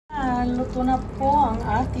Luto na po ang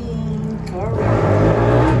ating curry.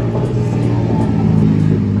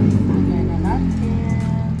 Lagyan na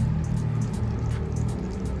natin.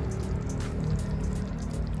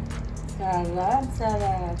 Sarap,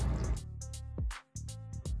 sarap.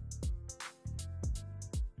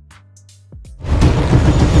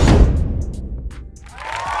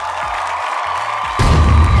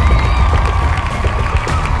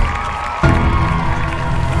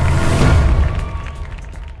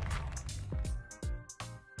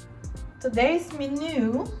 Today's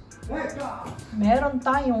menu, meron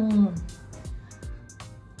tayong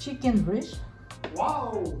chicken breast,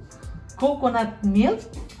 coconut milk,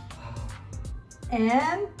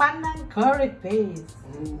 and panang curry paste.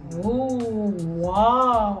 Oh,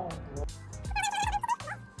 wow!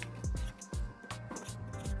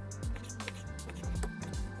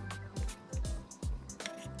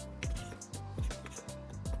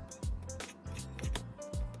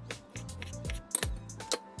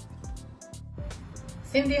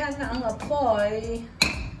 Sindihan na ang apoy.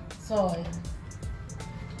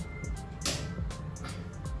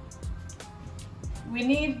 We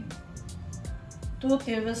need 2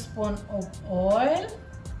 tablespoons of oil.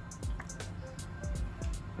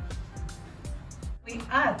 We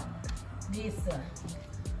add this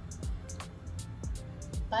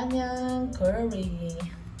panang curry.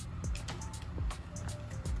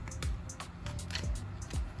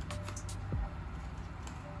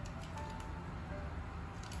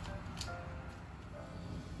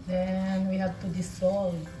 Then we have to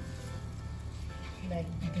dissolve like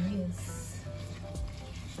this.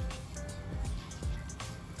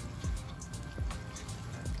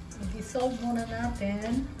 I-dissolve muna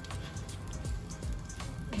natin.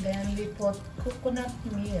 Then we put coconut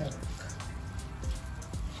milk.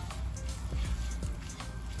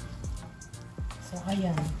 So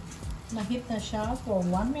ayan, na-heat na siya for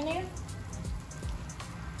 1 minute.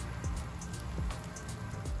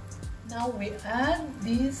 Now we add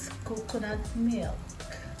this coconut milk.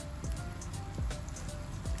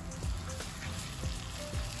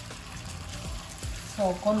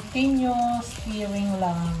 So continue stirring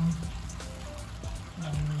lang.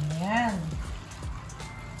 Ayan.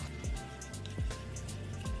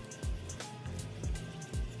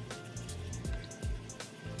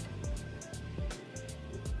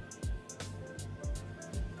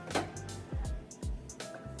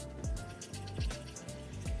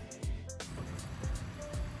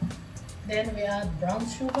 Then we add brown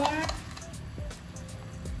sugar.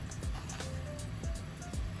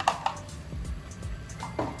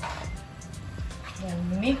 Then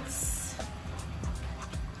mix.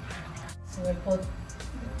 So we put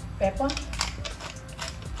pepper.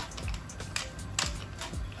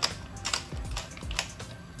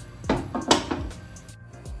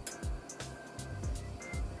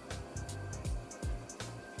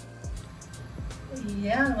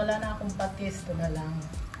 Yan, wala na akong patis, ito na lang.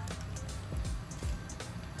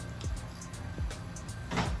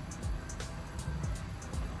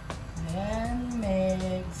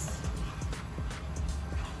 Mix.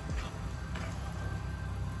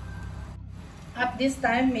 At this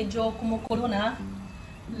time, medyo kumukulo na.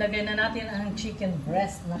 Lagay na natin ang chicken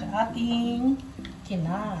breast na ating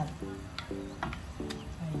kinat.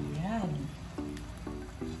 Ayan.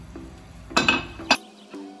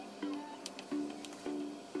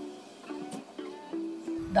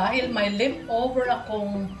 Dahil may leftover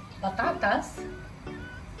akong patatas,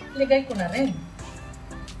 ligay ko na rin.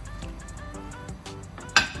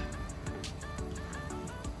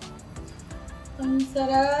 Ang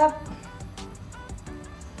sarap!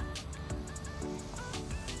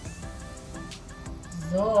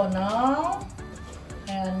 So, now,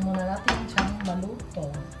 ayan muna natin siyang maluto.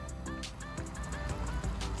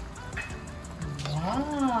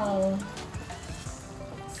 Wow!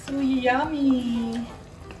 So yummy!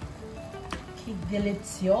 Que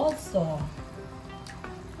delicioso!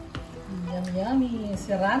 Yummy!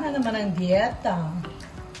 Sira na naman ang dieta.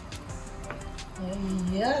 Ay,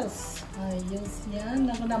 yes! Ayos yan.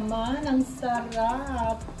 Ako naman, ang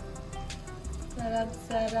sarap.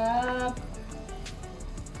 Sarap.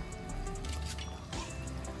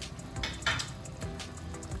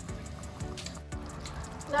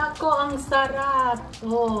 Nako, ang sarap.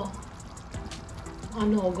 Oh.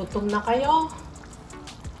 Ano, gutom na kayo?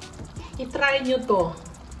 I-try nyo to.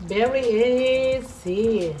 Very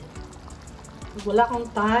easy. Wala kang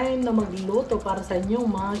time na magluto para sa inyong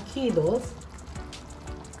mga kiddos.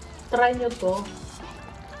 Try nyo to.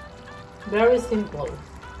 Very simple.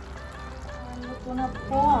 Luto na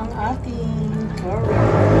po ang ating curry.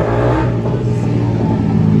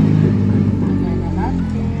 Lagyan na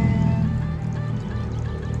natin.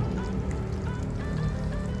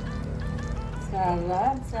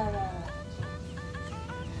 Sarap, sarap.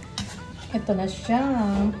 Ito na siya,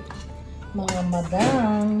 mga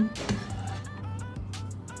madam.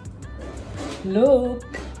 Look!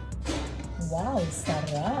 Wow,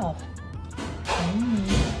 sarap!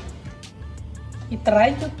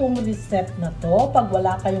 I-try nyo itong recipe na to pag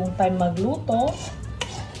wala kayong time magluto.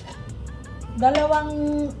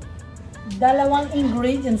 Dalawang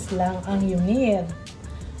ingredients lang ang you need.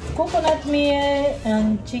 Coconut milk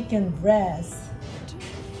and chicken breast.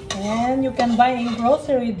 And you can buy in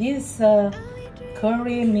grocery this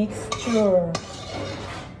curry mixture.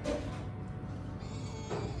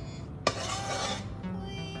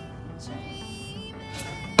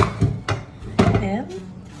 And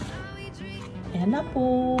na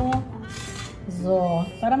po. So,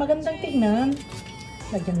 para magandang tignan,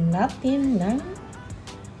 lagyan natin ng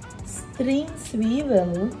string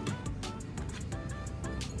swivel.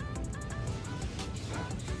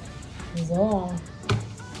 So,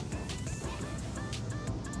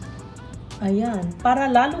 ayan, para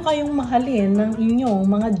lalo kayong mahalin ng inyong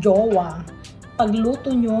mga jowa pagluto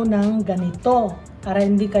nyo ng ganito para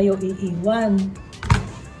hindi kayo iiwan.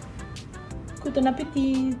 Good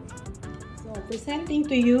appetit! So, presenting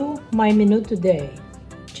to you my menu today.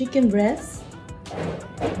 Chicken breast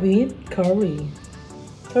with curry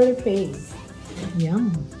paste. Yum!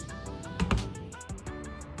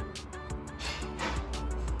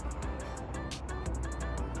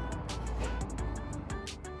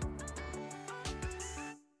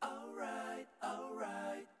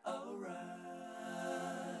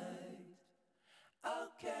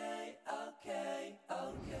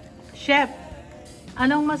 Chef,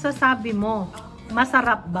 anong masasabi mo?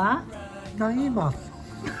 Masarap ba? Naimas.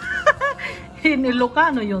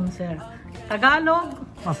 Ilocano yun, sir. Tagalog?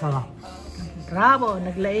 Masarap. Bravo,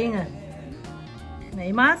 naglaingan.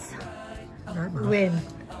 Naimas? Win.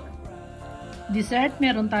 Dessert,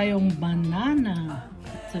 meron tayong banana.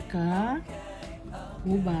 At saka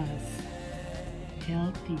ubas.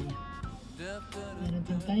 Healthy. Meron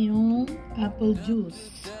din tayong apple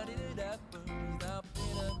juice.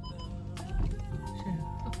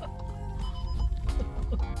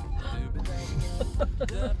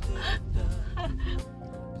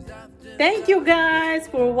 Thank you guys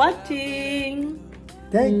for watching.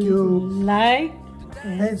 Thank you. Like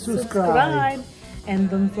and subscribe. And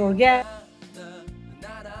don't forget